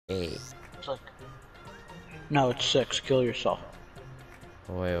8. It's like, no, it's 6. Kill yourself.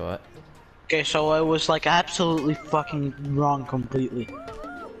 Wait, what? Okay, so I was like absolutely fucking wrong completely.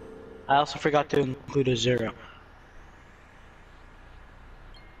 I also forgot to include a 0.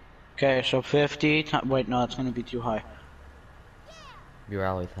 Okay, so 50. Wait, no, it's gonna be too high. You're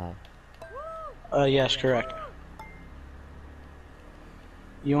always high. Yes, correct.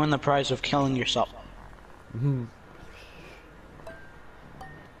 You win the prize of killing yourself.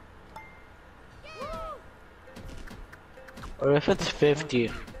 Or if it's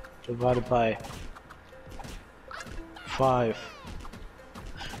 50 divided by 5,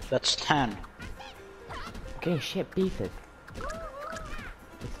 that's 10. Okay, shit pieces.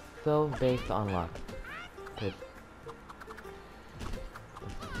 It's so based on luck. Cause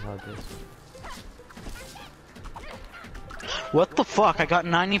this is how this. What the fuck? I got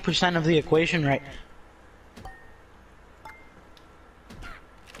 90% of the equation right.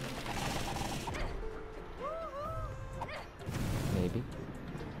 Maybe.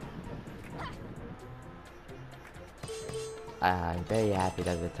 I'm very happy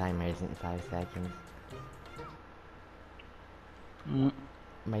that the timer isn't 5 seconds.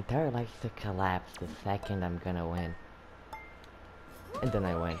 My tower likes to collapse the second I'm gonna win. And then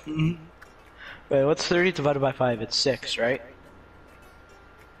I win. Wait, what's 30 divided by 5? It's 6, right?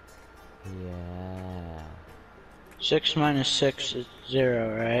 Yeah. 6 minus 6 is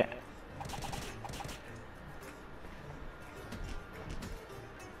 0, right?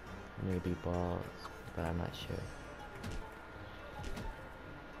 Maybe balls, but I'm not sure.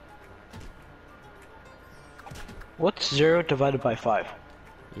 What's 0 divided by 5?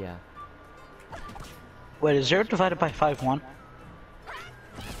 Yeah. Wait, is 0 divided by 5 1?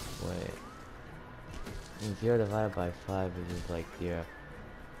 Wait. 0 divided by 5 is just like 0.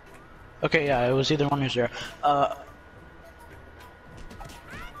 Okay, yeah, it was either 1 or 0. No.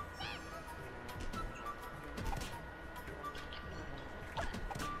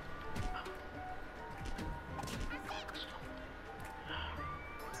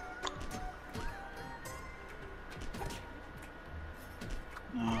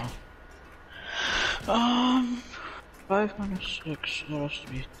 5 minus 6, that has to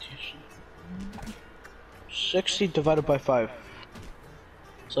be decent. 60 divided by 5.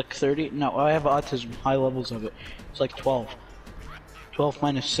 It's like 30. No, I have autism, high levels of it. It's like 12. 12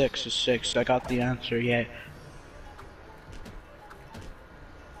 minus 6 is 6. I got the answer, yay.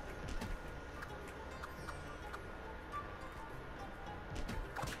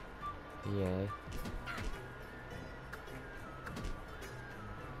 Yay.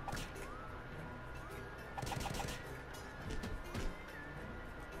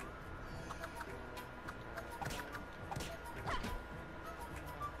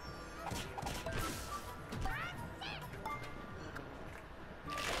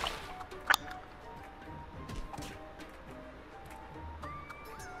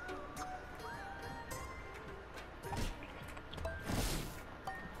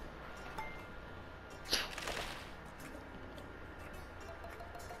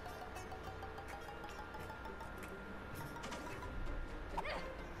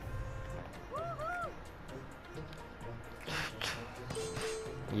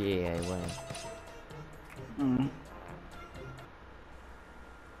 Yeah, I win.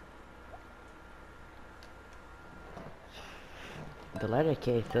 The letter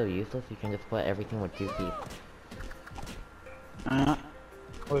K is so useless, you can just put everything with 2 feet.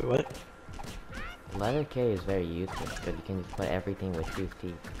 Wait, what? The letter K is very useless, because you can just put everything with 2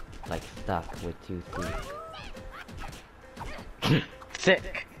 feet. Like stuck with 2 feet.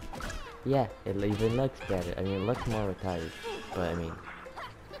 Thick. Yeah, it even looks better. I mean, it looks more retarded, but I mean...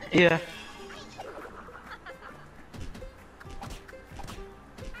 Yeah.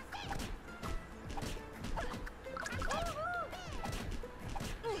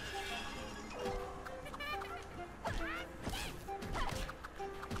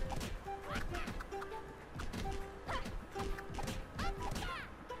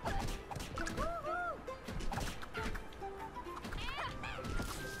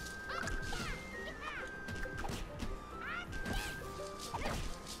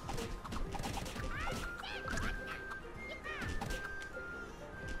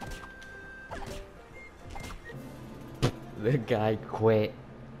 The guy quit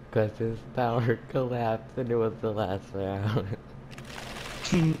because his tower collapsed and it was the last round.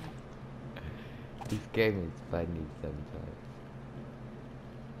 This game is funny sometimes.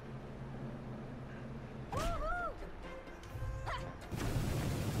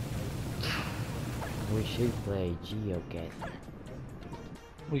 We should play GeoGuess.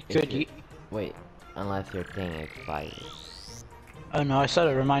 We could eat. Wait, unless your thing expires. Oh no, I set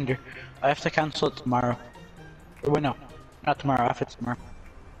a reminder. I have to cancel it tomorrow. Or wait, no. Not tomorrow, after tomorrow.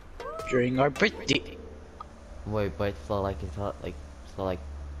 During our birthday. Wait, but it's not like, so like,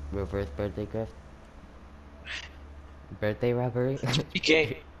 reverse birthday gift? Birthday robbery?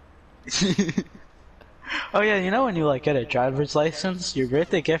 Okay. Oh yeah, you know when you like get a driver's license, your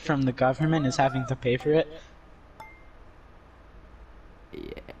birthday gift from the government is having to pay for it? Yeah.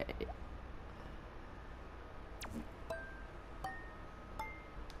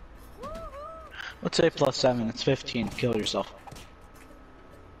 Let's say plus 7, it's 15, kill yourself.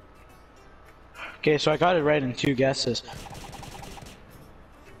 Okay, so I got it right in 2 guesses.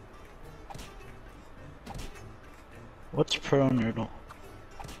 What's pro nerdle?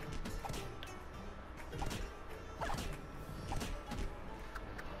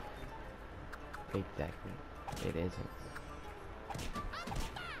 Exactly. It isn't.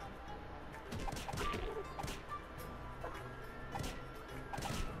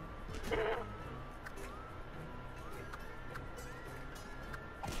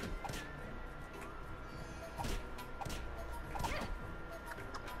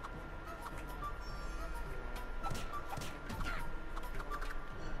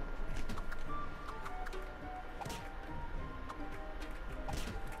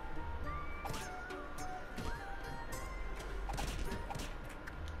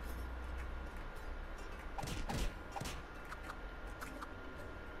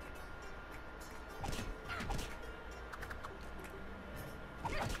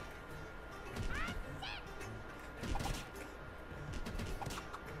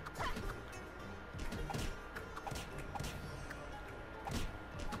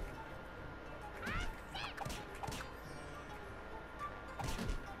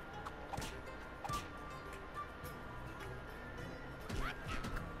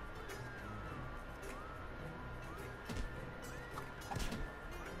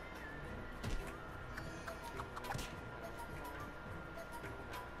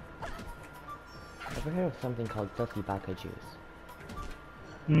 Ever heard of something called Sussy Baka juice?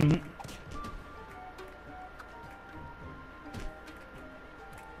 Mm-hmm.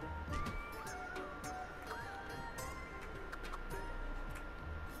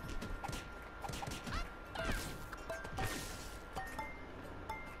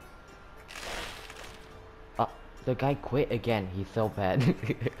 Oh, the guy quit again. He's so bad.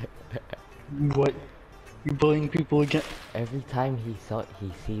 What? You bullying people again? Every time he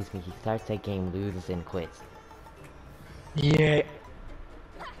sees me, he starts a game, loses, and quits. Yeah.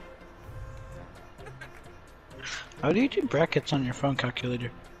 How do you do brackets on your phone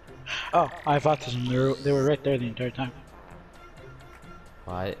calculator? Oh, I have autism. They were right there the entire time.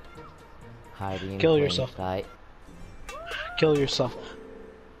 What? Hiding in Kill plain yourself. sight. Kill yourself.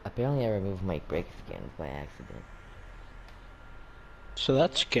 Apparently, I removed my break skin by accident. So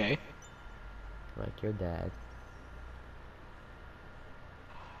that's gay. Like your dad.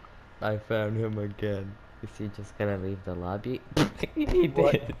 I found him again. Is he just gonna leave the lobby? He did.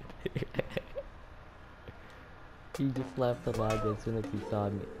 What? He just left the lobby as soon as he saw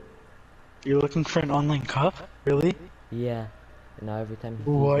me. You're looking for an online cop? Really? Yeah. And now every time he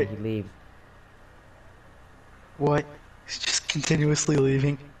sees What? me, he leaves. What? He's just continuously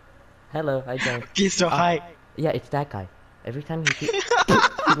leaving. Hello, I joined. He's so high. Yeah, it's that guy. Every time he sees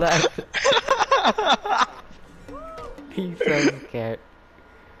he left. He's so scared.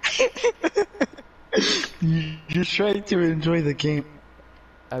 You're trying to enjoy the game.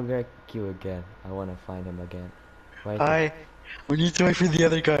 I'm gonna queue again. I wanna find him again. Why is Hi. We need to wait for the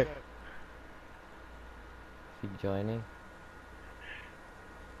other guy. he joining?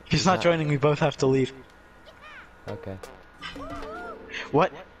 He's not joining, we both have to leave. Okay.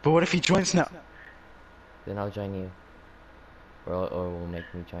 What? But what if he joins now? Then I'll join you. Or we'll make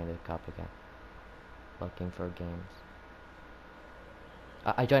me join the cop again. Looking for games.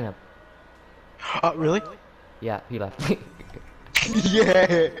 I joined him. Oh, really? Yeah, he left.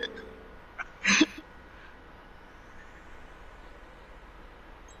 Yeah!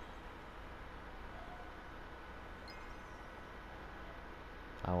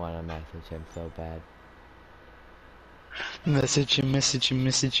 I wanna message him so bad. Message him, message him,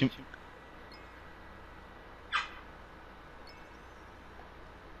 message him.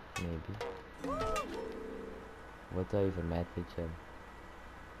 Maybe. What do I even message him?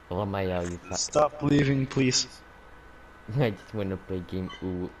 Lmao, you Stop leaving, please. I just wanna play game.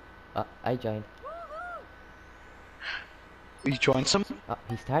 Ooh. I joined. You join some?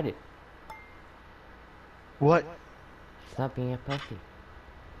 He started. What? He's not being a pussy.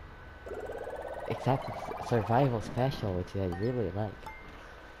 Except survival special, which I really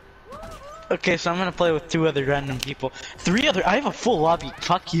like. Okay, so I'm gonna play with 2 other random people. 3 other. I have a full lobby.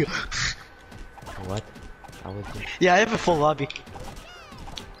 Fuck you. What? I was just... Yeah, I have a full lobby.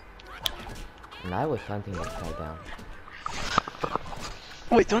 And I was hunting this guy down.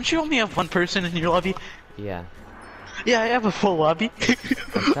 Wait, don't you only have 1 person in your lobby? Yeah. Yeah, I have a full lobby. I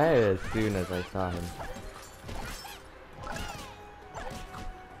started as soon as I saw him.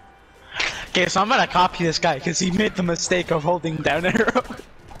 Okay, so I'm gonna copy this guy because he made the mistake of holding down arrow.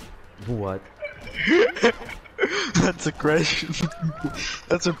 What? That's aggression.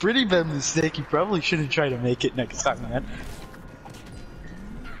 That's a pretty bad mistake. You probably shouldn't try to make it next time, man.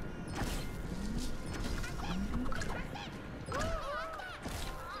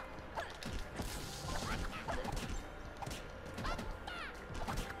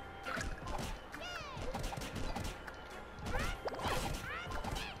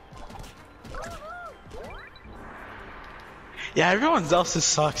 Yeah, everyone else's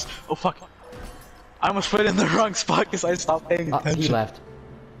sucks. Oh fuck. I almost put it in the wrong spot because I stopped paying attention. He left.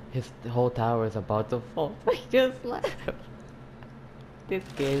 His whole tower is about to fall. He just left. This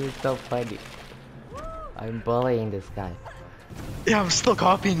game is so funny. I'm bullying this guy. Yeah, I'm still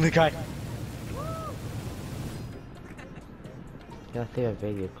copying the guy. I'll save a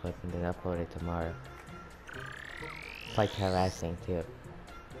video clip and then upload it tomorrow. It's like harassing too.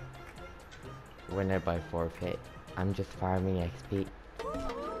 Winner by forfeit. I'm just farming XP.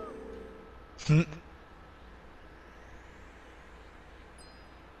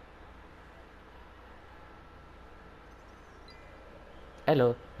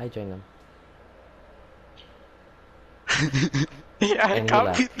 Hello, I joined them. Yeah, I And he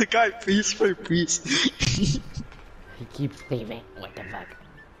copied left. the guy piece for piece. He keeps leaving. What the fuck?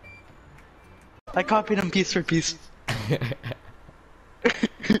 I copied him piece for piece.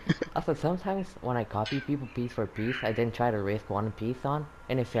 Also, sometimes when I copy people piece for piece, I then try to risk one piece on,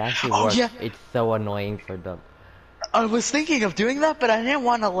 and if it actually Oh, works, yeah. it's so annoying for them. I was thinking of doing that, but I didn't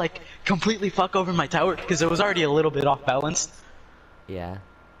want to like completely fuck over my tower because it was already a little bit off balance. Yeah.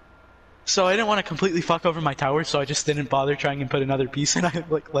 So I didn't want to completely fuck over my tower, so I just didn't bother trying and put another piece, and I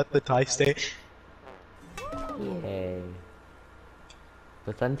like let the tie stay. Yay.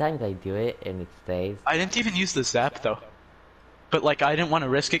 But sometimes I do it and it stays. I didn't even use the zap though, but like I didn't want to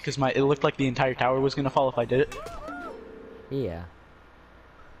risk it because it looked like the entire tower was gonna fall if I did it. Yeah.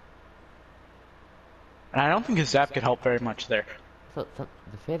 And I don't think a zap could help very much there. So,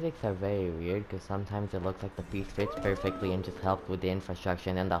 the physics are very weird because sometimes it looks like the piece fits perfectly and just helps with the infrastructure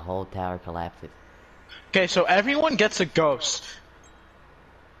and then the whole tower collapses. Okay, so everyone gets a ghost.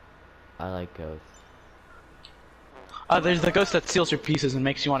 I like ghosts. There's the ghost that steals your pieces and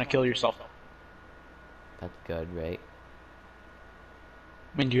makes you want to kill yourself. That's good, right?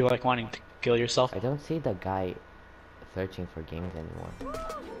 I mean, do you like wanting to kill yourself? I don't see the guy searching for games anymore.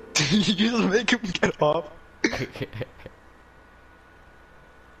 You just make him get off.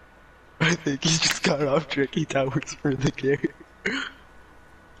 I think he just got off tricky towers for the game.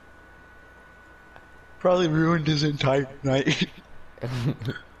 Probably ruined his entire night.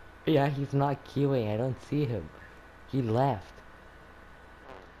 Yeah, he's not queuing. I don't see him. He left.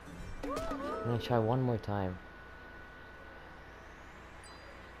 I'm gonna try one more time.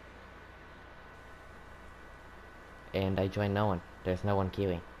 And I joined no one. There's no one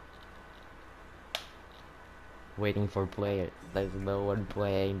queuing. Waiting for players. There's no one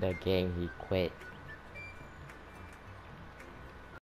playing the game. He quit.